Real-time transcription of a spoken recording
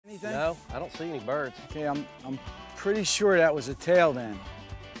Anything? No, I don't see any birds. Okay, I'm pretty sure that was a tail then.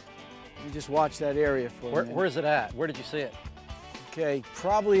 Let me just watch that area for a minute. Where's it at? Where did you see it? Okay,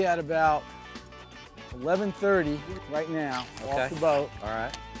 probably at about 11:30 right now, off the boat. All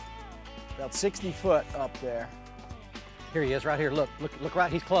right. About 60 foot up there. Here he is, right here. Look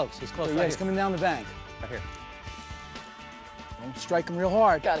right. He's close. He's close. So, right yeah, he's here. coming down the bank. Right here. Don't strike him real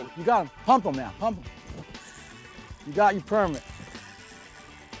hard. Got him. You got him. Pump him now. Pump him. You got your permit.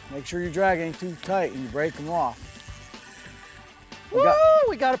 Make sure your drag ain't too tight and you break him off. Woo!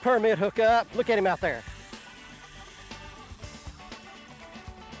 We got a permit hook up. Look at him out there.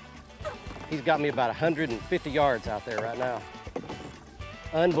 He's got me about 150 yards out there right now.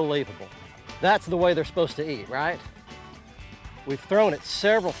 Unbelievable. That's the way they're supposed to eat, right? We've thrown at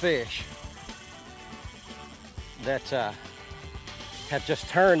several fish that have just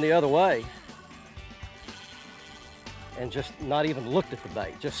turned the other way and just not even looked at the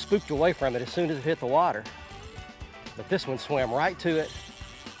bait, just spooked away from it as soon as it hit the water. But this one swam right to it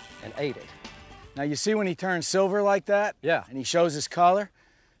and ate it. Now you see when he turns silver like that? Yeah. And he shows his color?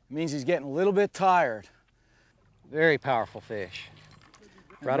 It means he's getting a little bit tired. Very powerful fish.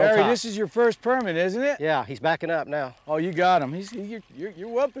 Right Barry, on top. this is your first permit, isn't it? Yeah, he's backing up now. Oh, you got him. You're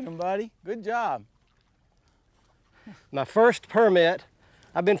whooping him, buddy. Good job. My first permit.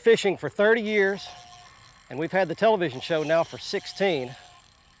 I've been fishing for 30 years, and we've had the television show now for 16.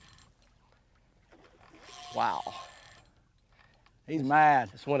 Wow. He's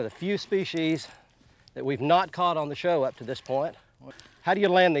mad. It's one of the few species that we've not caught on the show up to this point. How do you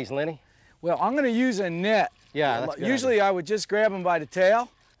land these, Lenny? Well, I'm going to use a net. Yeah, that's a good Usually idea. I would just grab him by the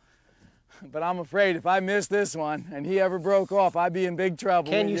tail, but I'm afraid if I miss this one and he ever broke off, I'd be in big trouble.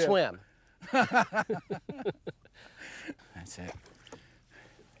 Can you swim? That's it.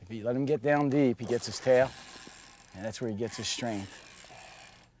 If you let him get down deep, he gets his tail, and that's where he gets his strength.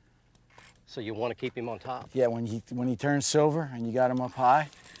 So you want to keep him on top? Yeah, when he turns silver and you got him up high,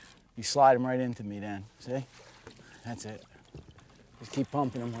 you slide him right into me then, see? That's it. Just keep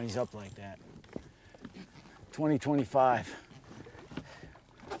pumping him when he's up like that. 20-25.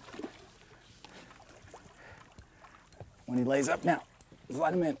 When he lays up now,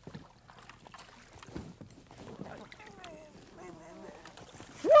 let him in.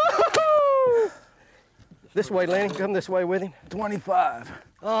 Woo! This way, Lenny. Come this way with him. 25.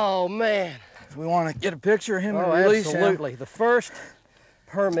 Oh, man. If we want to get a picture of him and Oh, release absolutely. him The first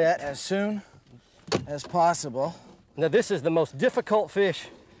permit. as soon as possible. Now, this is the most difficult fish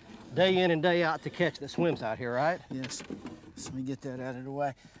day in and day out to catch that swims out here, right? Yes. So let me get that out of the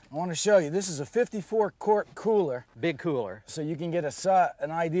way. I want to show you, this is a 54 quart cooler. Big cooler. So you can get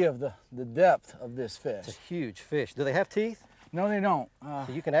an idea of the depth of this fish. It's a huge fish. Do they have teeth? No, they don't. So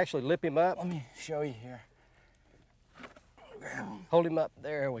you can actually lip him up. Let me show you here. Hold him up.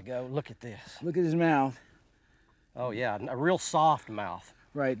 There we go. Look at this. Look at his mouth. Oh, yeah. A real soft mouth.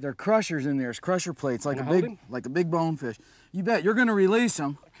 Right, there are crushers in there. It's crusher plates, like Can I hold him? like a big bonefish. You bet. You're going to release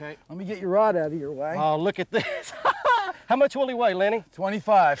him. Okay. Let me get your rod out of your way. Oh, look at this. How much will he weigh, Lenny?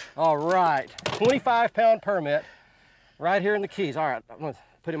 25. All right. 25-pound permit right here in the Keys. All right. I'm going to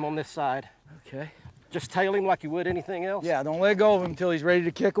put him on this side. Okay. Just tail him like you would anything else? Yeah, don't let go of him until he's ready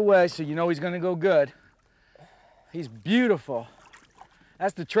to kick away, so you know he's going to go good. He's beautiful.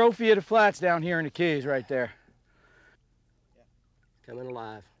 That's the trophy of the flats down here in the Keys right there. Coming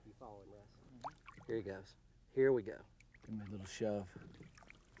alive. You follow him, Russ. Here he goes. Here we go. Give me a little shove.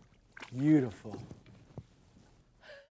 Beautiful.